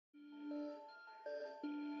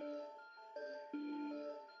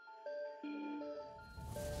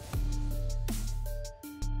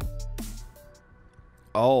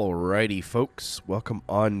Alrighty, folks. Welcome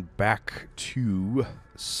on back to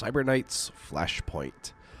Cyber Knight's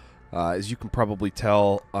Flashpoint. As you can probably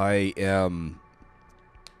tell, I am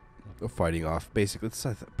fighting off. Basically,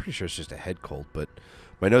 I'm pretty sure it's just a head cold, but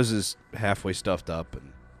my nose is halfway stuffed up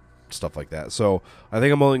and stuff like that. So I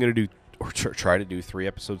think I'm only going to do, or try to do 3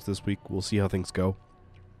 episodes this week. We'll see how things go.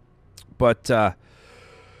 But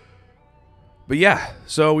yeah,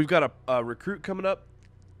 so we've got a recruit coming up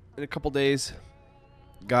in a couple days.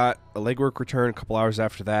 Got a legwork return a couple hours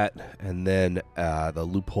after that, and then the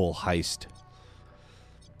loophole heist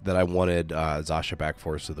that I wanted Zasha back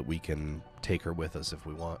for so that we can take her with us if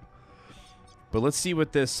we want. But let's see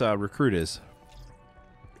what this recruit is.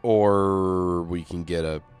 Or we can get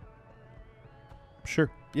a...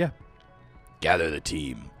 Sure, yeah. Gather the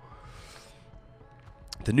team.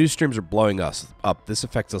 The news streams are blowing us up. This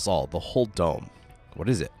affects us all. The whole dome. What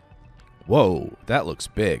is it? Whoa, that looks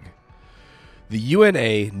big. The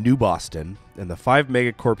UNA, New Boston, and the 5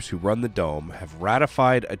 megacorps who run the dome have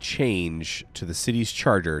ratified a change to the city's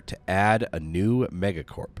charter to add a new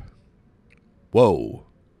megacorp. Whoa.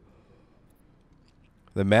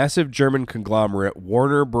 The massive German conglomerate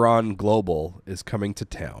Warner Braun Global is coming to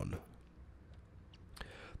town.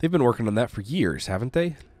 They've been working on that for years, haven't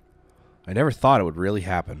they? I never thought it would really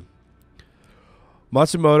happen.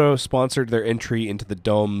 Matsumoto sponsored their entry into the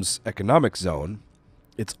dome's economic zone.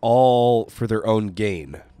 It's all for their own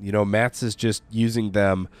gain. You know, Mats is just using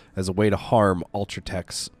them as a way to harm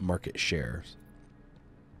Ultratech's market shares.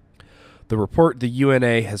 The report the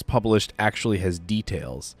UNA has published actually has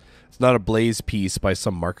details. It's not a blaze piece by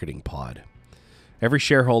some marketing pod. Every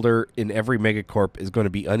shareholder in every megacorp is going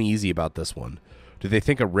to be uneasy about this one. Do they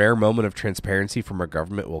think a rare moment of transparency from our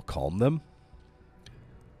government will calm them?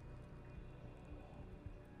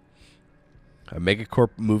 A megacorp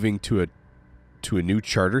moving to a new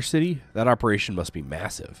charter city? That operation must be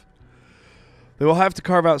massive. They will have to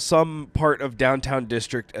carve out some part of downtown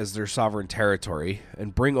district as their sovereign territory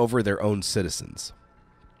and bring over their own citizens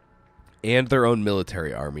and their own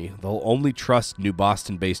military army. They'll only trust New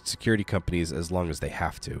Boston-based security companies as long as they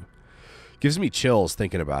have to. Gives me chills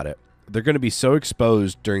thinking about it. They're going to be so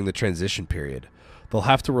exposed during the transition period. They'll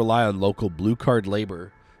have to rely on local blue card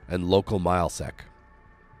labor and local milsec.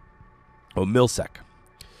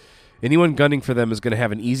 Anyone gunning for them is going to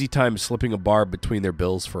have an easy time slipping a bar between their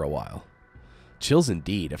bills for a while. Chills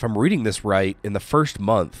indeed. If I'm reading this right, in the first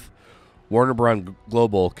month, Warner Braun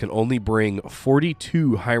Global can only bring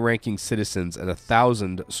 42 high-ranking citizens and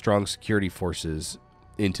 1,000 strong security forces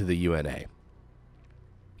into the UNA.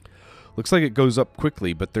 Looks like it goes up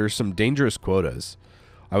quickly, but there's some dangerous quotas.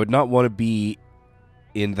 I would not want to be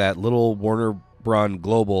in that little Warner Braun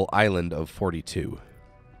Global island of 42.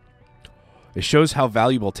 It shows how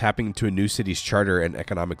valuable tapping into a new city's charter and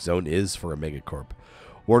economic zone is for a megacorp.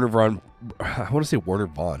 Warner Braun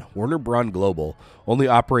Global only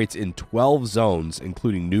operates in 12 zones,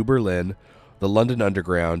 including New Berlin, the London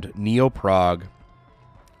Underground, Neo Prague,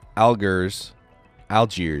 Algiers,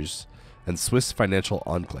 and Swiss Financial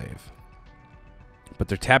Enclave. But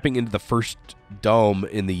they're tapping into the first dome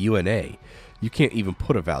in the UNA. You can't even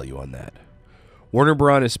put a value on that. Warner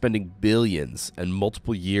Braun is spending billions and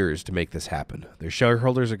multiple years to make this happen. Their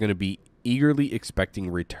shareholders are going to be eagerly expecting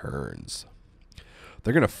returns.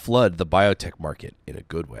 They're going to flood the biotech market in a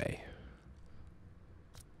good way.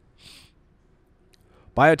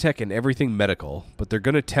 Biotech and everything medical, but they're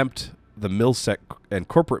going to tempt the milsec and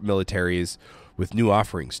corporate militaries with new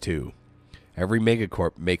offerings too. Every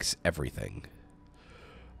megacorp makes everything.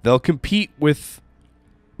 They'll compete most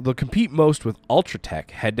with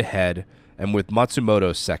Ultratech head-to-head and with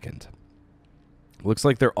Matsumoto second. Looks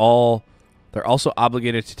like they're also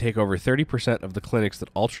obligated to take over 30% of the clinics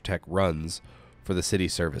that Ultratech runs for the city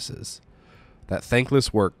services. That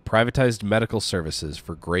thankless work privatized medical services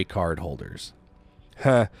for gray card holders.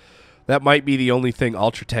 That might be the only thing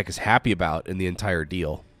Ultratech is happy about in the entire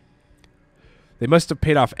deal. They must have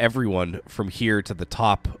paid off everyone from here to the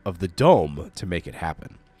top of the dome to make it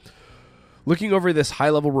happen. Looking over this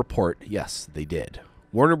high-level report, yes, they did.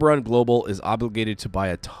 Warner Braun Global is obligated to buy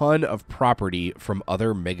a ton of property from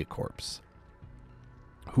other megacorps,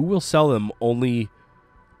 who will sell them only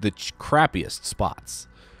the crappiest spots.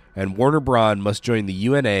 And Warner Braun must join the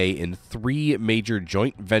UNA in 3 major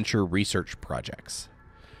joint venture research projects,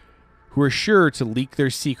 who are sure to leak their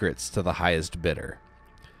secrets to the highest bidder.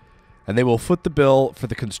 And they will foot the bill for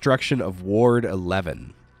the construction of Ward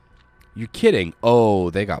 11. You're kidding. Oh,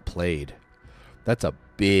 they got played. That's a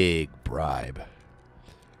big bribe.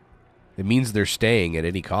 It means they're staying at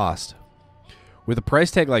any cost. With a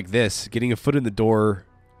price tag like this, getting a foot in the door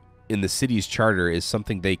in the city's charter is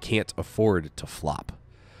something they can't afford to flop.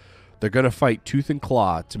 They're going to fight tooth and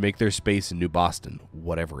claw to make their space in New Boston,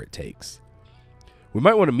 whatever it takes. We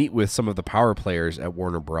might want to meet with some of the power players at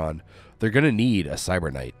Warner Braun. They're going to need a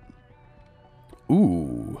Cyber Knight.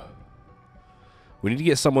 Ooh. We need to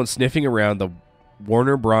get someone sniffing around the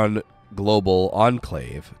Warner Braun Global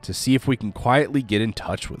Enclave to see if we can quietly get in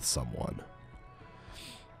touch with someone.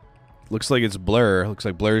 Looks like it's Blur. Looks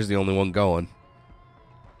like Blur's the only one going.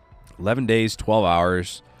 11 days, 12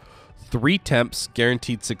 hours, 3 temps,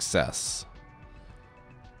 guaranteed success.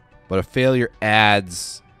 But a failure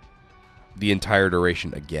adds the entire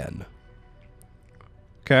duration again.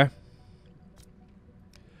 Okay.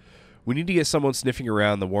 We need to get someone sniffing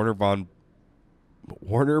around the Warner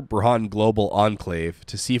Braun Global Enclave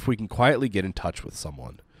to see if we can quietly get in touch with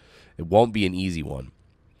someone. It won't be an easy one.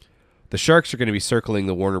 The Sharks are going to be circling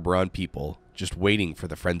the Warner Braun people, just waiting for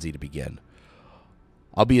the frenzy to begin.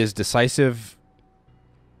 I'll be as decisive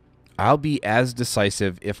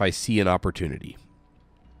if I see an opportunity.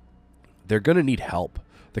 They're going to need help,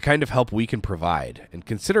 the kind of help we can provide. And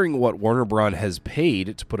considering what Warner Braun has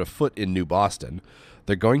paid to put a foot in New Boston,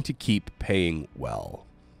 they're going to keep paying well.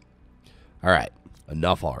 All right,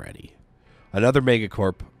 enough already. Another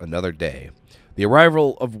megacorp, another day. The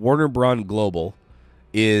arrival of Warner Braun Global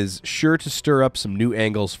is sure to stir up some new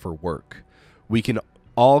angles for work. We can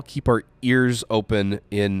all keep our ears open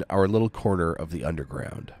in our little corner of the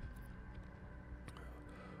underground.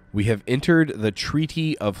 We have entered the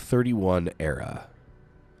Treaty of 31 era.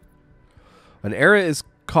 An era is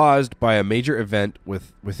caused by a major event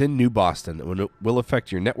within New Boston and will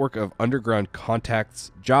affect your network of underground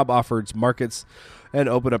contacts, job offers, markets, and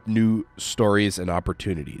open up new stories and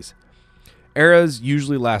opportunities. Eras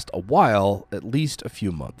usually last a while, at least a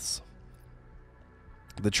few months.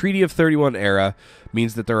 The Treaty of 31 era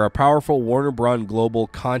means that there are powerful Warner Braun Global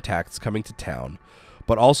contacts coming to town,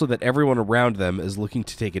 but also that everyone around them is looking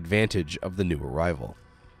to take advantage of the new arrival.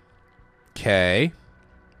 Okay.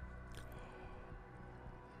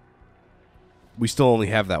 We still only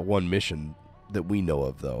have that one mission that we know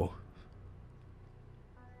of, though.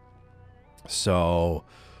 So,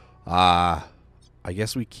 I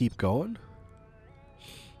guess we keep going.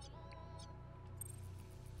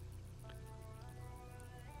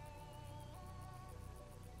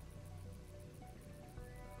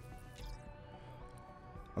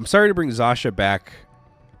 I'm sorry to bring Zasha back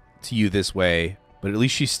to you this way, but at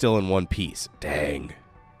least she's still in one piece. Dang.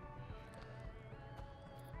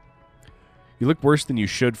 You look worse than you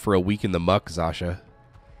should for a week in the muck, Zasha.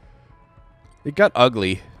 It got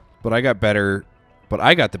ugly, but I got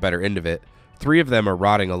the better end of it. 3 of them are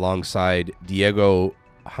rotting alongside Diego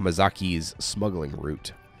Hamazaki's smuggling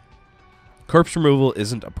route. Corpse removal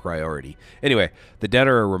isn't a priority. Anyway, the dead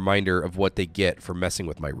are a reminder of what they get for messing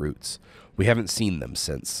with my routes. We haven't seen them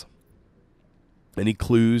since. Any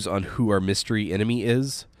clues on who our mystery enemy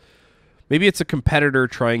is? Maybe it's a competitor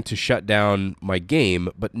trying to shut down my game,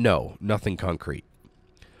 but no, nothing concrete.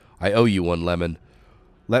 I owe you one, Lemon.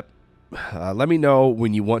 Let me know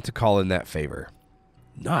when you want to call in that favor.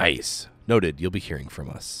 Nice. Noted, you'll be hearing from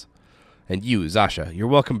us. And you, Zasha, you're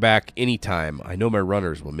welcome back anytime. I know my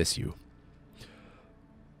runners will miss you.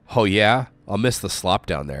 Oh yeah? I'll miss the slop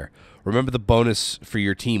down there. Remember the bonus for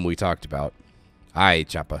your team we talked about? Aye,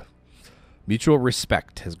 Chappa. Mutual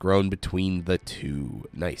respect has grown between the two.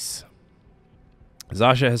 Nice.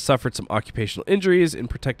 Zasha has suffered some occupational injuries in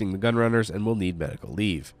protecting the gunrunners and will need medical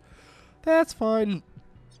leave. That's fine.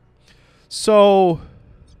 So,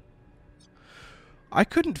 I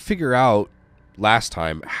couldn't figure out last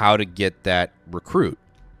time how to get that recruit.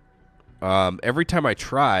 Every time I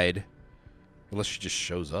tried, unless she just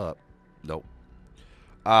shows up. Nope.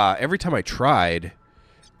 Every time I tried,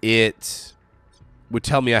 it would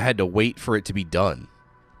tell me I had to wait for it to be done,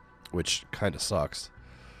 which kind of sucks.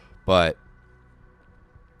 But,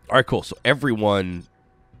 all right, cool. So everyone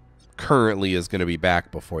currently is going to be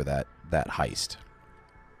back before that heist.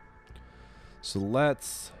 So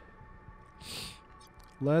let's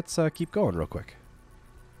keep going real quick.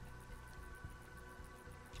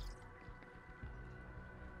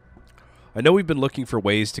 I know we've been looking for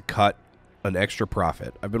ways to cut an extra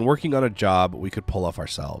profit. I've been working on a job we could pull off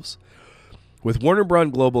ourselves. With Warner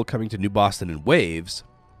Braun Global coming to New Boston in waves,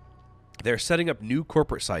 they're setting up new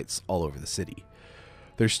corporate sites all over the city.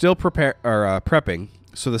 They're still prepping,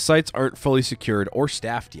 so the sites aren't fully secured or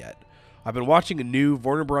staffed yet. I've been watching a new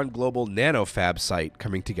Warner Braun Global NanoFab site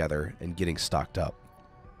coming together and getting stocked up.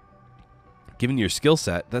 Given your skill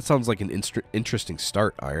set, that sounds like an interesting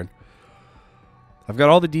start, Iron. I've got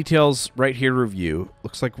all the details right here to review.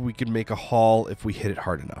 Looks like we can make a haul if we hit it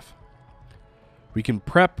hard enough. We can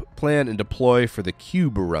prep, plan, and deploy for the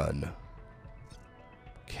cube run.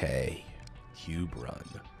 Okay. Cube run.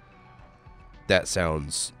 That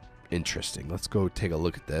sounds interesting. Let's go take a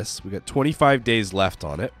look at this. We got 25 days left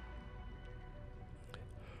on it.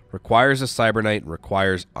 Requires a Cybernite and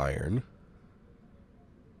requires iron.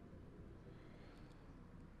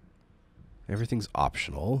 Everything's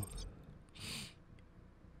optional.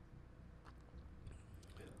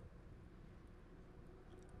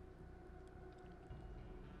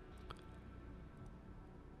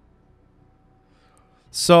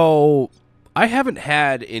 So, I haven't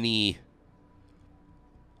had any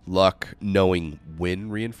luck knowing when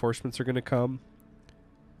reinforcements are going to come,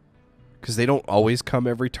 because they don't always come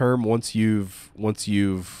every term. Once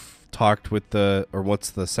you've talked with the, or once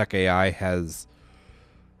the Sec AI has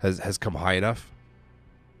come high enough.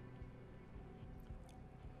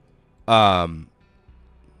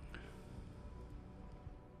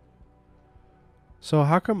 So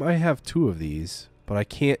how come I have 2 of these, but I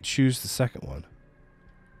can't choose the second one?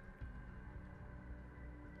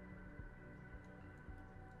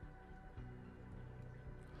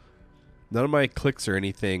 None of my clicks or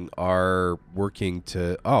anything are working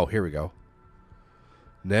to... Oh, here we go.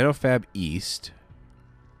 Nanofab East.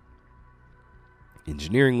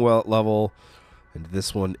 Engineering level. And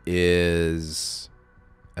this one is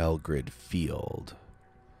L-Grid Field.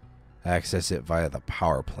 Access it via the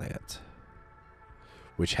power plant,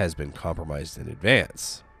 which has been compromised in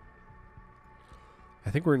advance.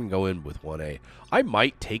 I think we're going to go in with 1A. I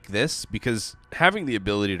might take this because having the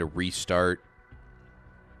ability to restart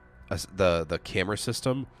the camera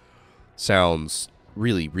system sounds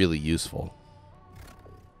really, really useful.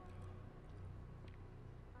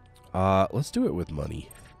 Let's do it with money.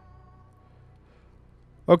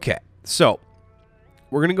 Okay, so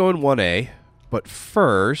we're going to go in 1A, but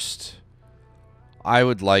first I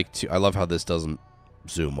would like to... I love how this doesn't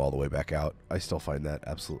zoom all the way back out. I still find that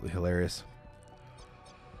absolutely hilarious.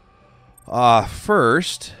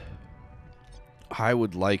 First, I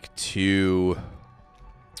would like to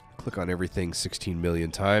click on everything 16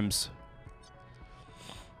 million times.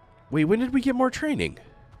 Wait, when did we get more training?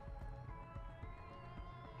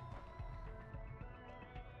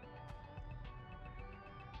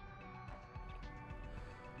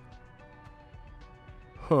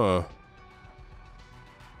 Huh.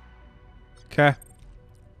 Okay.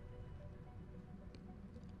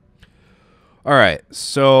 Alright,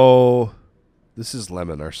 so this is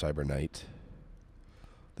Lemon, our Cyber Knight.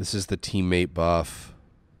 This is the teammate buff.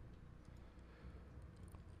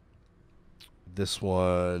 This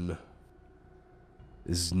one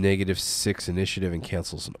is -6 initiative and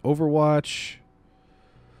cancels an Overwatch.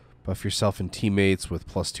 Buff yourself and teammates with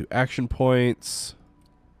 +2 action points.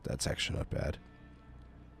 That's actually not bad.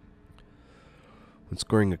 When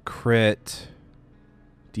scoring a crit,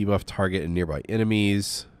 debuff target and nearby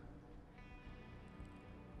enemies.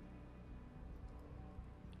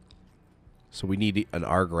 So we need an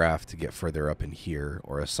R-Graph to get further up in here,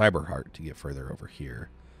 or a Cyber Heart to get further over here.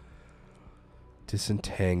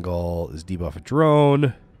 Disentangle is debuff a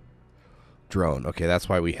drone. Drone. Okay, that's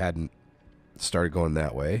why we hadn't started going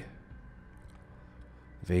that way.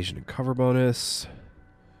 Evasion and cover bonus.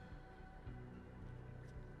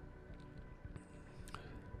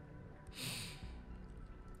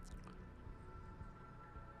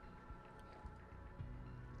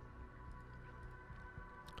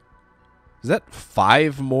 Is that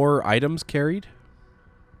 5 more items carried?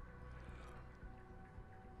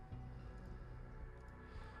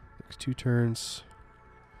 Next 2 turns.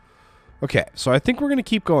 Okay, so I think we're going to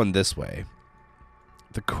keep going this way.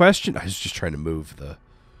 The question... I was just trying to move the...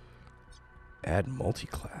 Add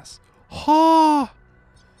multi-class. Ha!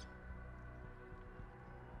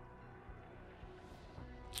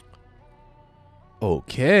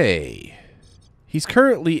 Okay. He's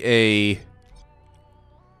currently a...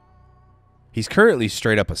 He's currently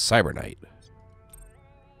straight up a Cyber Knight.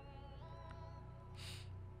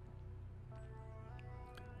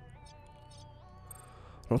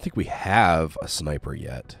 I don't think we have a sniper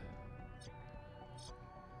yet.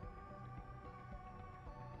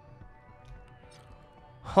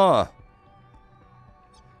 Huh.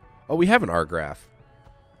 Oh, we have an R-Graph.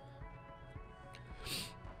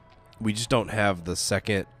 We just don't have the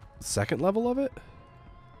second level of it?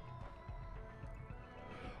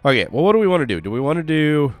 Okay, well, what do we want to do? Do we want to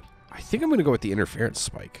do... I think I'm going to go with the interference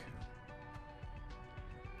spike.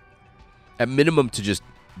 At minimum to just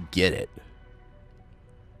get it.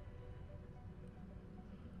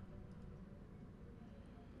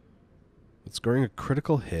 Scoring a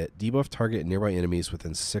critical hit. Debuff target and nearby enemies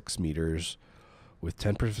within 6 meters with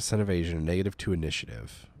 10% evasion and -2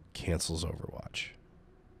 initiative. Cancels Overwatch.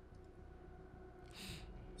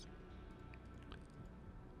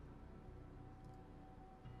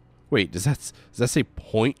 Wait, does that say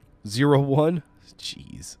 0.01?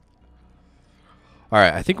 Jeez. All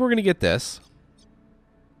right, I think we're going to get this.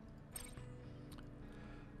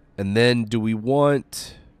 And then do we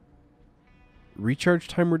want recharge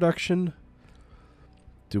time reduction?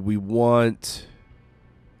 Do we want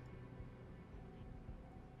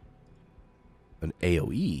an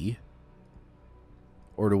AoE?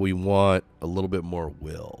 Or do we want a little bit more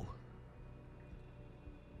will?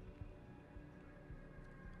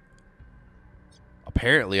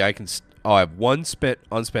 Apparently I can... I have one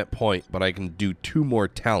unspent point, but I can do 2 more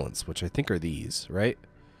talents, which I think are these, right?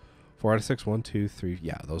 4 out of 6, 1, 2, 3.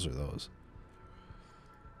 Yeah, those are those.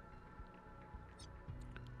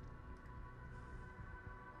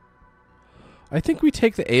 I think we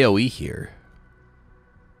take the AoE here.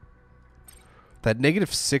 That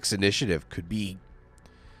 -6 initiative could be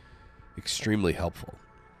extremely helpful.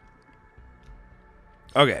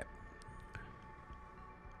 Okay.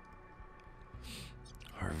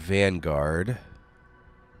 Our Vanguard.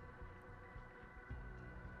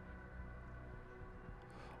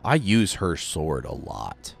 I use her sword a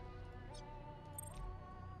lot.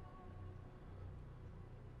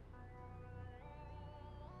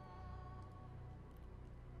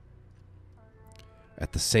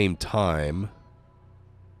 At the same time,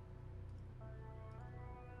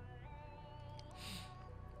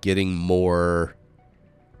 getting more...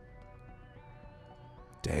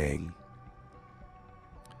 Dang.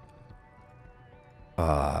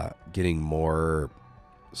 Getting more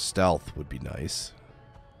stealth would be nice.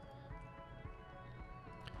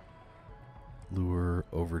 Lure,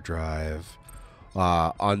 overdrive.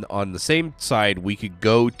 On the same side, we could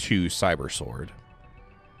go to Cyber Sword,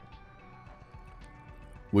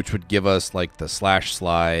 which would give us like the slash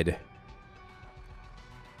slide.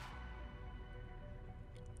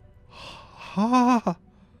 Ha!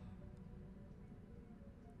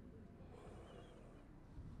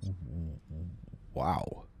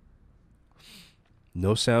 Wow.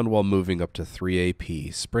 No sound while moving up to 3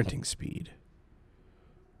 AP. Sprinting speed.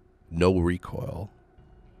 No recoil.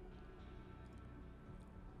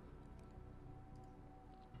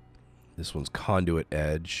 This one's Conduit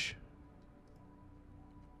Edge.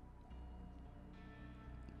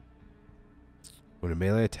 When a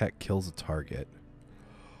melee attack kills a target.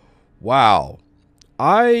 Wow.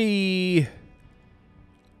 I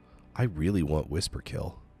really want Whisper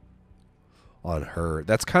Kill on her.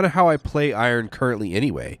 That's kind of how I play Iron currently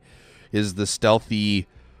anyway. Is the stealthy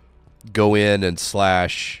go in and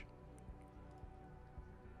slash.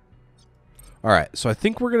 Alright, so I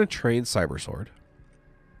think we're going to train Cyber Sword.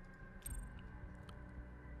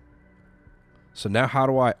 So now how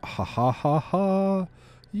do I... Ha ha ha ha.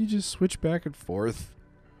 You just switch back and forth.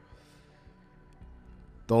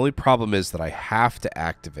 The only problem is that I have to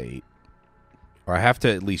activate, or I have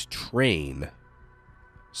to at least train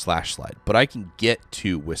slash slide. But I can get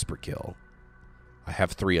to Whisper Kill. I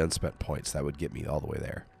have 3 unspent points. That would get me all the way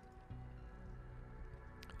there.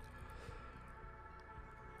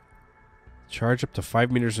 Charge up to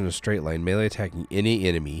 5 meters in a straight line, melee attacking any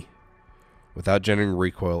enemy without generating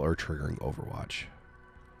recoil or triggering Overwatch.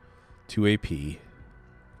 2 AP.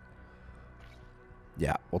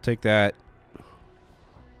 Yeah, we'll take that.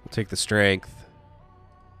 We'll take the strength.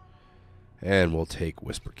 And we'll take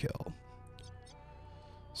Whisper Kill.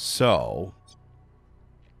 So...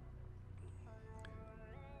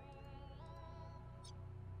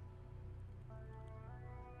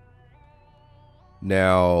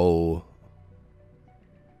 now...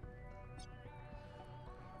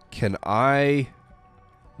 can I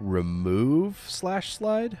remove slash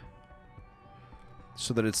slide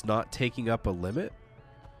so that it's not taking up a limit?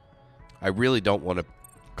 I really don't want to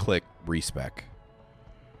click respec.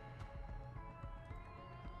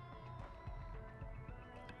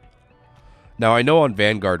 Now I know on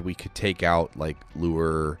Vanguard we could take out like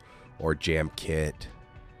Lure or Jam Kit.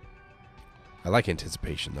 I like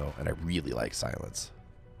Anticipation though, and I really like Silence.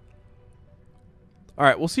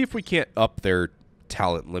 Alright, we'll see if we can't up their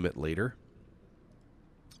talent limit later.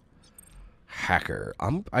 Hacker.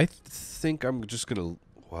 I think I'm just gonna...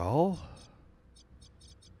 well...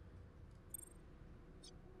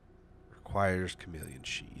 requires Chameleon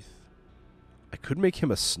Sheath. I could make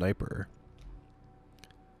him a sniper.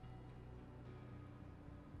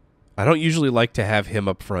 I don't usually like to have him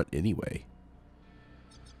up front anyway.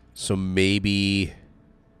 So maybe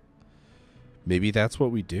that's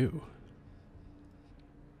what we do.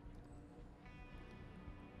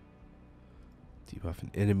 Debuff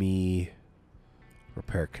an enemy.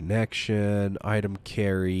 Repair connection. Item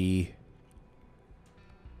carry.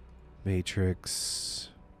 Matrix.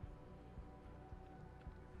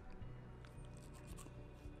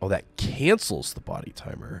 Oh, that cancels the body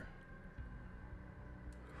timer.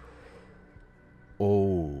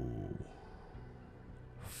 Oh.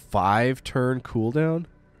 5-turn cooldown?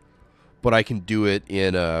 But I can do it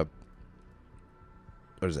in a...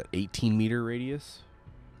 What is that? 18-meter radius?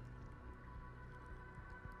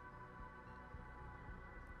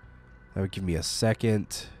 That would give me a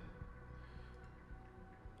second.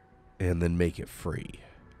 And then make it free.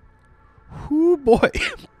 Whoo, boy.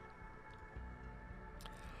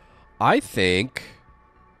 I think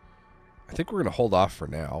we're going to hold off for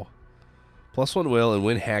now. +1 will and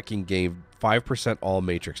when hacking gain 5% all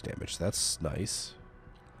matrix damage. That's nice.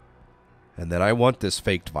 And then I want this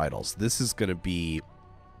faked vitals. This is going to be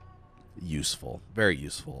useful. Very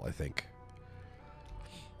useful, I think.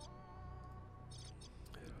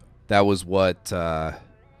 That was what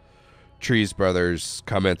Trees Brothers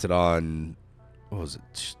commented on, what was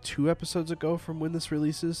it, 2 episodes ago from when this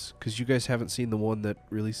releases? Because you guys haven't seen the one that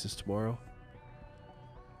releases tomorrow.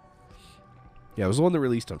 Yeah, it was the one that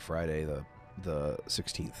released on Friday, the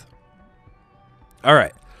 16th. All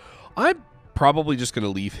right. I'm probably just going to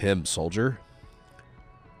leave him Soldier.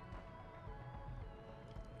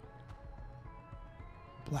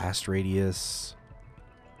 Blast radius.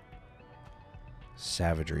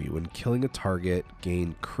 Savagery. When killing a target,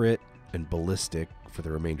 gain crit and ballistic for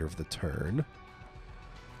the remainder of the turn.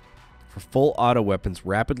 For full auto weapons,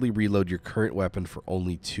 rapidly reload your current weapon for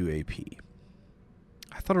only 2 AP.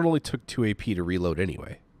 I thought it only took 2 AP to reload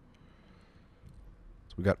anyway.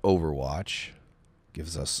 So we got Overwatch.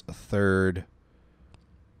 Gives us a third.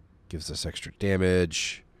 Gives us extra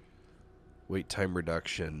damage. Wait time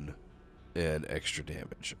reduction. And extra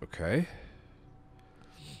damage. Okay.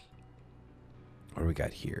 What do we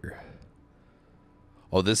got here?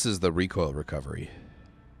 Oh, this is the recoil recovery.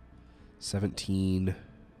 17.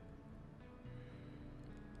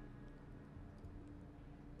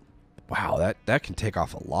 Wow, that can take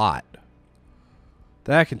off a lot.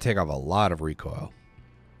 That can take off a lot of recoil.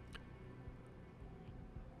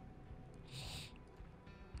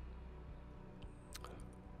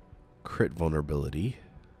 Crit vulnerability.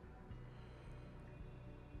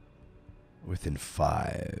 Within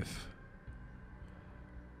 5.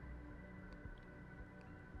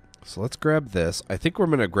 So let's grab this. I think we're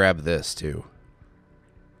going to grab this too.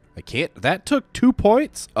 I can't. That took 2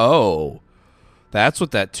 points? Oh. That's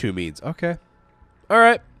what that 2 means. Okay. All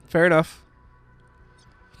right. Fair enough.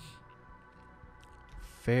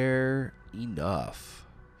 Fair enough.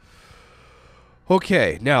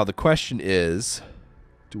 Okay. Now the question is,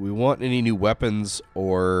 do we want any new weapons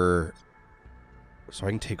or... So I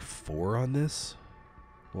can take 4 on this?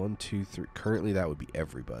 1, 2, 3. Currently that would be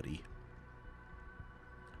everybody.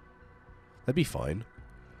 That'd be fine.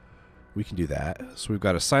 We can do that. So we've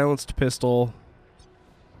got a silenced pistol.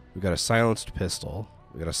 We've got a silenced pistol.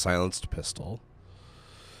 We've got a silenced pistol.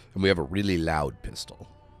 And we have a really loud pistol.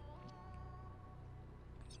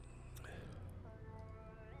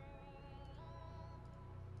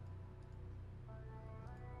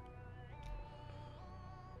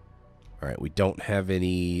 All right, we don't have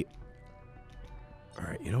any... All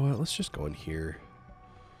right, you know what? Let's just go in here.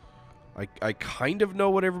 I kind of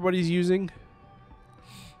know what everybody's using.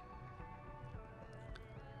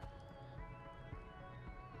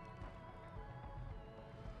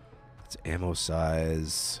 It's ammo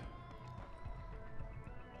size.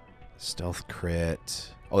 Stealth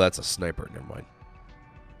crit. Oh, that's a sniper. Never mind.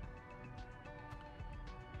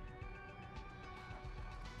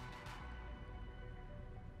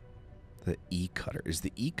 The E-cutter. Is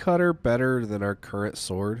the E-cutter better than our current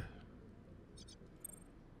sword?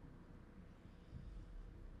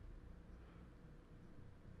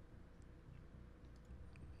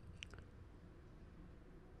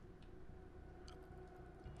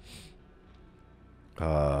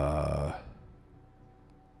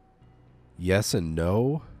 Yes and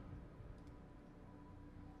no.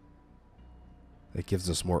 That gives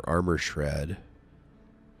us more armor shred.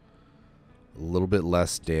 A little bit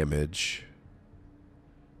less damage.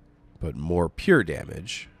 But more pure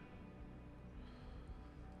damage.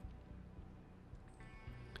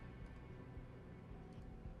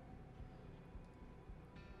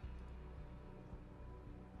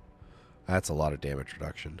 That's a lot of damage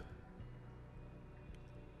reduction.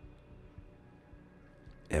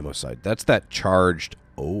 Ammo side. That's that charged.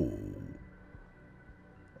 Oh.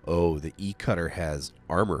 Oh, the E-cutter has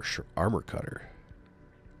armor cutter.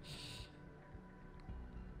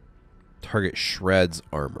 Target shreds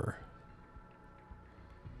armor.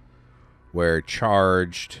 Where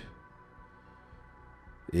charged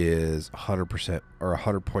is 100% or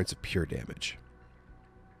 100 points of pure damage.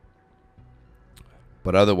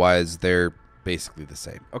 But otherwise, they're basically the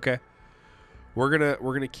same. Okay. We're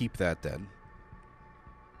gonna keep that then.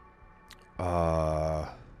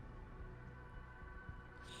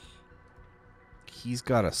 He's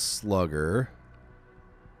got a slugger.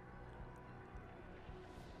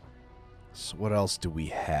 So what else do we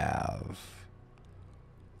have?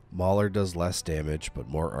 Mauler does less damage, but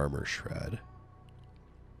more armor shred.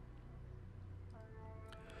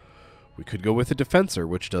 We could go with a defensor,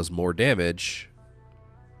 which does more damage.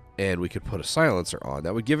 And we could put a silencer on.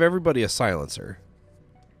 That would give everybody a silencer.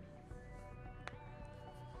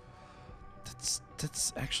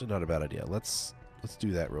 That's actually not a bad idea. Let's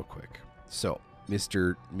do that real quick. So,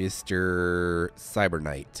 Mr. Cyber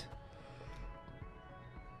Knight.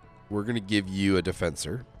 We're going to give you a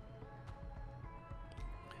defensor.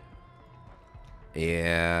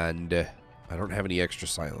 And I don't have any extra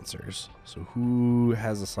silencers. So who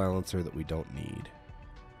has a silencer that we don't need?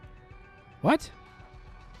 What?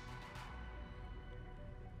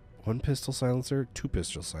 1 pistol silencer, 2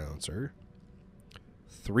 pistol silencer,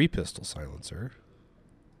 3 pistol silencer.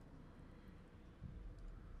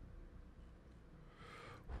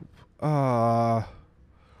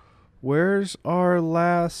 Where's our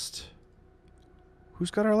last...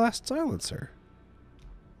 Who's got our last silencer?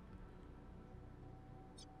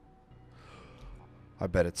 I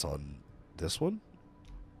bet it's on this one.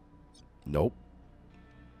 Nope.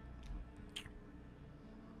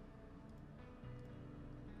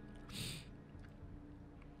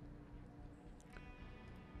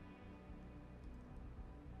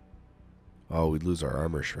 Oh, we'd lose our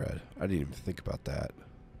armor shred. I didn't even think about that.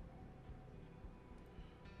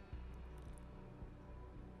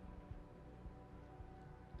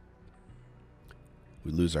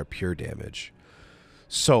 We lose our pure damage.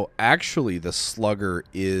 So, actually, the slugger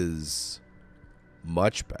is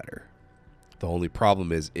much better. The only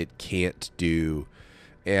problem is it can't do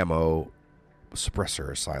ammo, suppressor,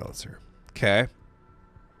 or silencer. Okay.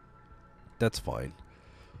 That's fine.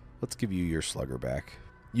 Let's give you your slugger back.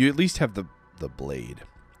 You at least have the blade.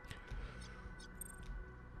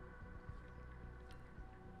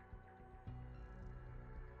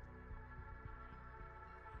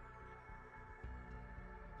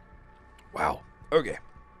 Wow. Okay.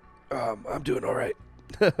 I'm doing all right.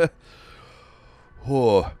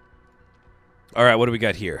 Oh. All right, what do we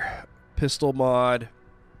got here? Pistol mod.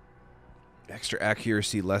 Extra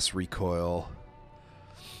accuracy, less recoil.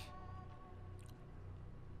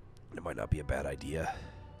 It might not be a bad idea.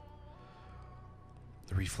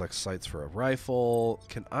 The reflex sights for a rifle.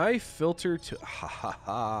 Can I filter to... Ha ha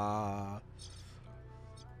ha.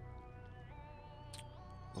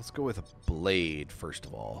 Let's go with a blade, first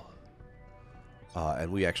of all.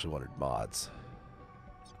 And we actually wanted mods.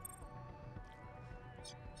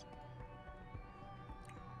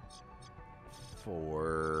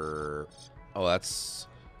 For... Oh, that's...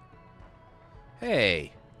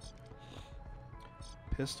 Hey!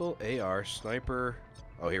 Pistol, AR, sniper...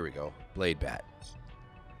 Oh, here we go. Blade bat.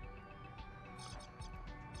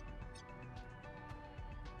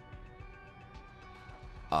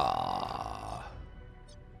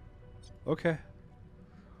 Okay.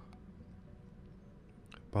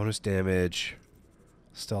 Bonus damage.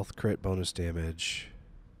 Stealth crit bonus damage.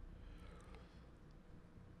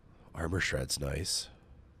 Armor shred's nice.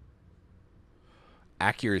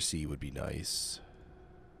 Accuracy would be nice.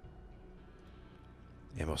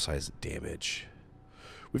 Ammo size damage.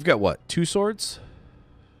 We've got what? 2 swords?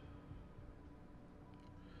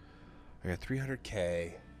 I got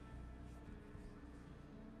 300k.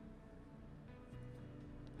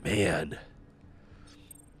 Man.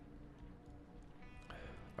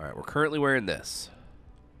 Alright, we're currently wearing this.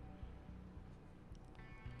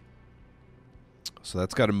 So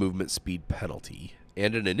that's got a movement speed penalty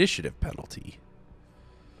and an initiative penalty,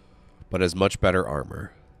 but has much better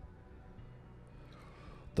armor.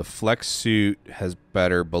 The flex suit has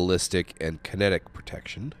better ballistic and kinetic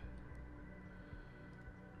protection.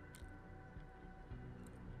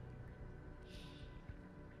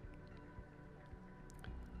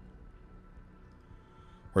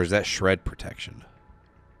 Or is that shred protection?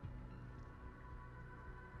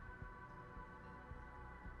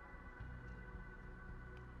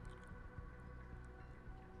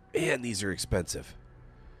 Man, these are expensive.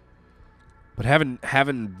 But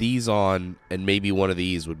having these on and maybe one of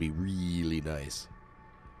these would be really nice.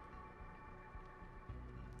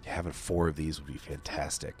 Having 4 of these would be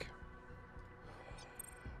fantastic.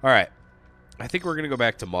 All right. I think we're going to go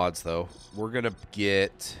back to mods, though. We're going to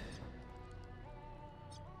get...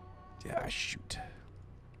 Yeah, shoot.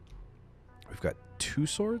 We've got 2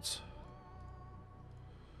 swords?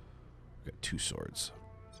 We've got 2 swords.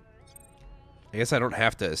 I guess I don't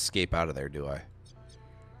have to escape out of there, do I?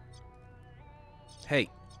 Hey.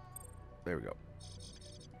 There we go.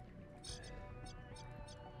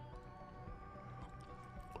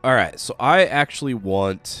 Alright, so I actually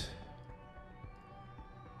want...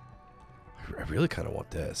 I really kind of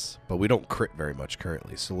want this, but we don't crit very much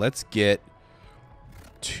currently. So let's get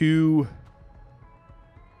 2x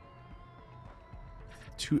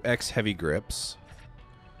heavy grips.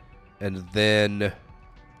 And then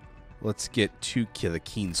let's get 2 the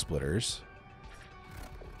keen splitters.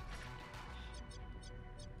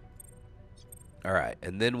 Alright,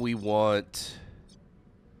 and then we want...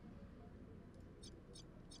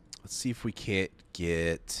 Let's see if we can't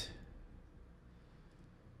get...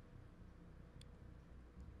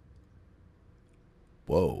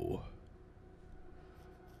 Whoa.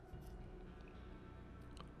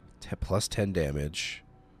 Plus 10 damage.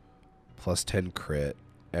 Plus 10 crit.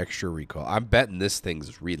 Extra recall. I'm betting this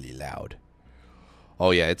thing's really loud.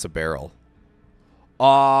 Oh, yeah, it's a barrel.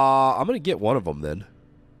 I'm going to get one of them then.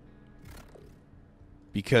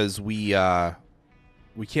 Because we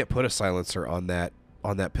can't put a silencer on that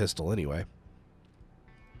pistol anyway.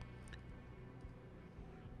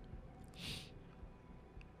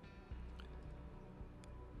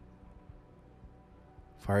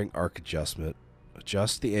 Firing arc adjustment.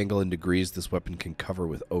 Adjust the angle and degrees this weapon can cover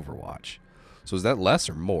with Overwatch. So is that less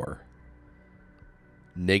or more?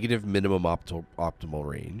 Negative minimum optimal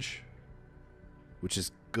range. Which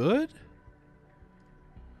is good?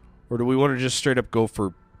 Or do we want to just straight up go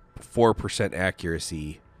for 4%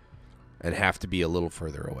 accuracy and have to be a little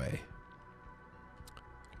further away?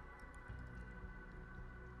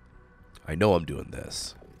 I know I'm doing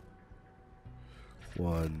this.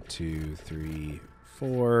 1, 2, 3,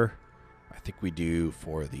 4. I think we do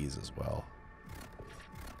 4 of these as well.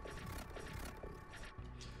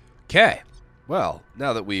 Okay. Well,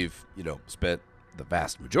 now that we've, spent the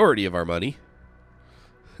vast majority of our money.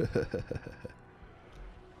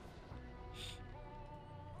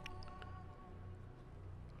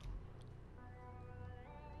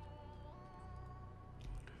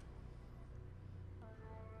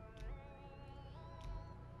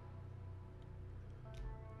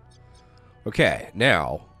 Okay,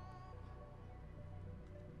 now...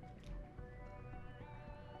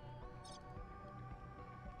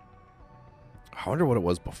 I wonder what it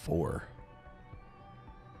was before.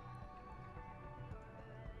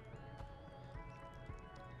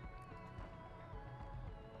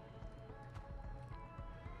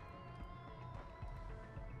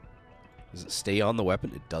 Does it stay on the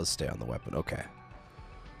weapon? It does stay on the weapon. Okay.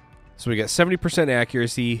 So we got 70%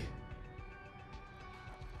 accuracy.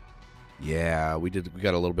 Yeah, we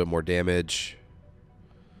got a little bit more damage.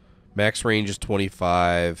 Max range is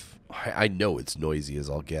 25. I know it's noisy as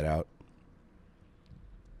all get out.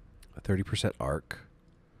 A 30% arc.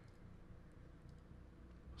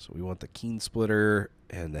 So we want the keen splitter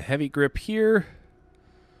and the heavy grip here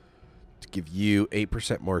to give you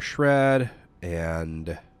 8% more shred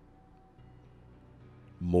and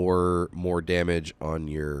more damage on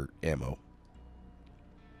your ammo.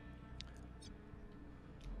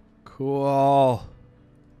 Cool. All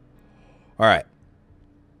right.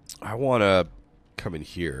 I want to come in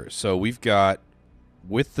here. So we've got,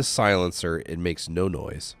 with the silencer, it makes no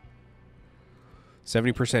noise.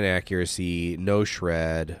 70% accuracy, no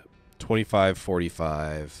shred, 25,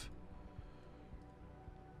 45.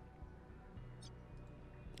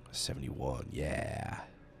 71, yeah.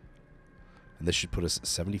 And this should put us at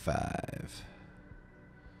 75.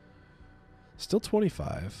 Still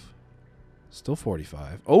 25. Still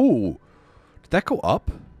 45. Oh! Did that go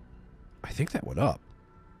up? I think that went up.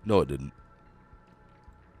 No, it didn't.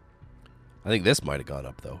 I think this might have gone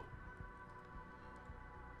up, though.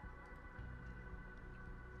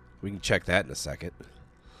 We can check that in a second.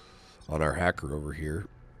 On our hacker over here.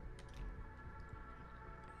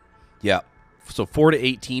 Yeah. So 4 to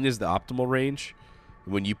 18 is the optimal range.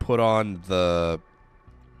 When you put on the...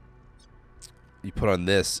 You put on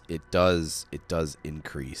this, it does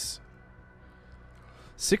increase.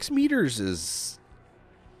 6 meters is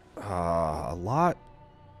a lot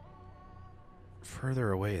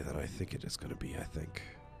further away than I think it is going to be, I think.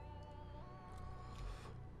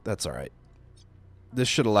 That's all right. This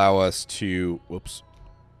should allow us to... Whoops.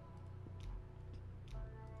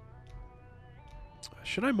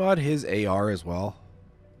 Should I mod his AR as well?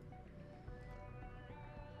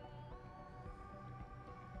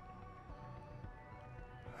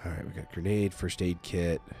 All right, we got grenade, first aid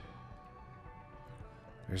kit.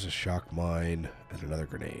 There's a shock mine and another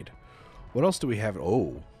grenade. What else do we have?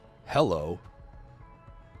 Oh, hello.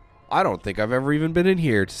 I don't think I've ever even been in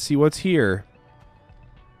here to see what's here.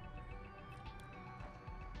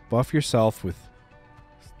 Buff yourself with...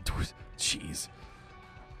 Jeez.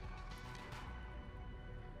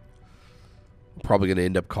 I'm probably going to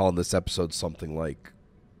end up calling this episode something like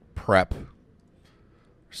Prep. Or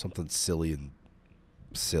something silly and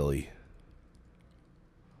silly.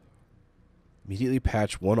 Immediately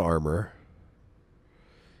patch 1 armor.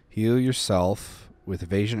 Heal yourself with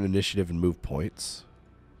evasion, initiative, and move points.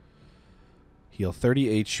 Heal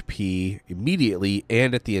 30 HP immediately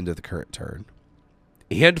and at the end of the current turn.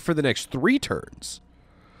 And for the next 3 turns.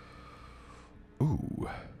 Ooh.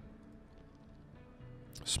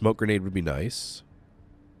 Smoke grenade would be nice.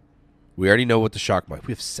 We already know what the shock mine.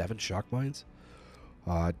 We have 7 shock mines.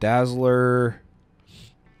 Dazzler.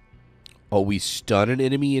 Oh, we stun an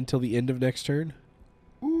enemy until the end of next turn.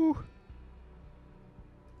 Ooh.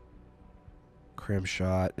 Cram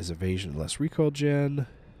shot is evasion less recoil gen.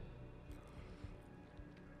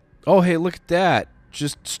 Oh, hey, look at that.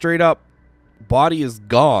 Just straight up, body is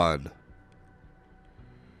gone.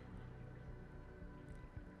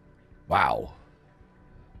 Wow.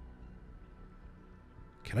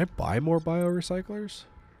 Can I buy more biorecyclers?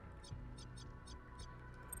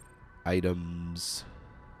 Items.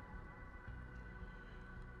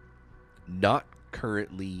 Not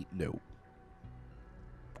currently, no.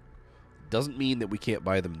 Doesn't mean that we can't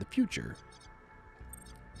buy them in the future.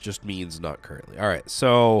 Just means not currently. All right,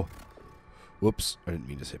 so... Whoops, I didn't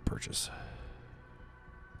mean to hit purchase.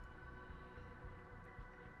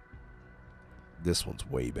 This one's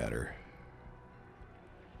way better.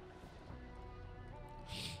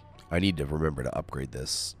 I need to remember to upgrade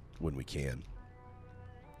this when we can.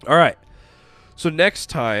 All right, so next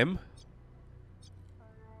time...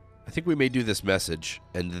 I think we may do this message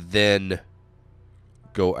and then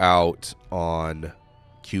go out on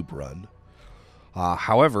Cube Run.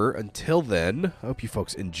 However, until then, I hope you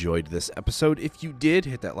folks enjoyed this episode. If you did,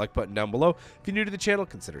 hit that like button down below. If you're new to the channel,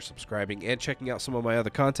 consider subscribing and checking out some of my other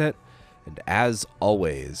content. And as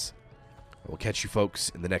always, I will catch you folks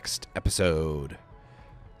in the next episode.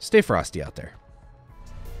 Stay frosty out there.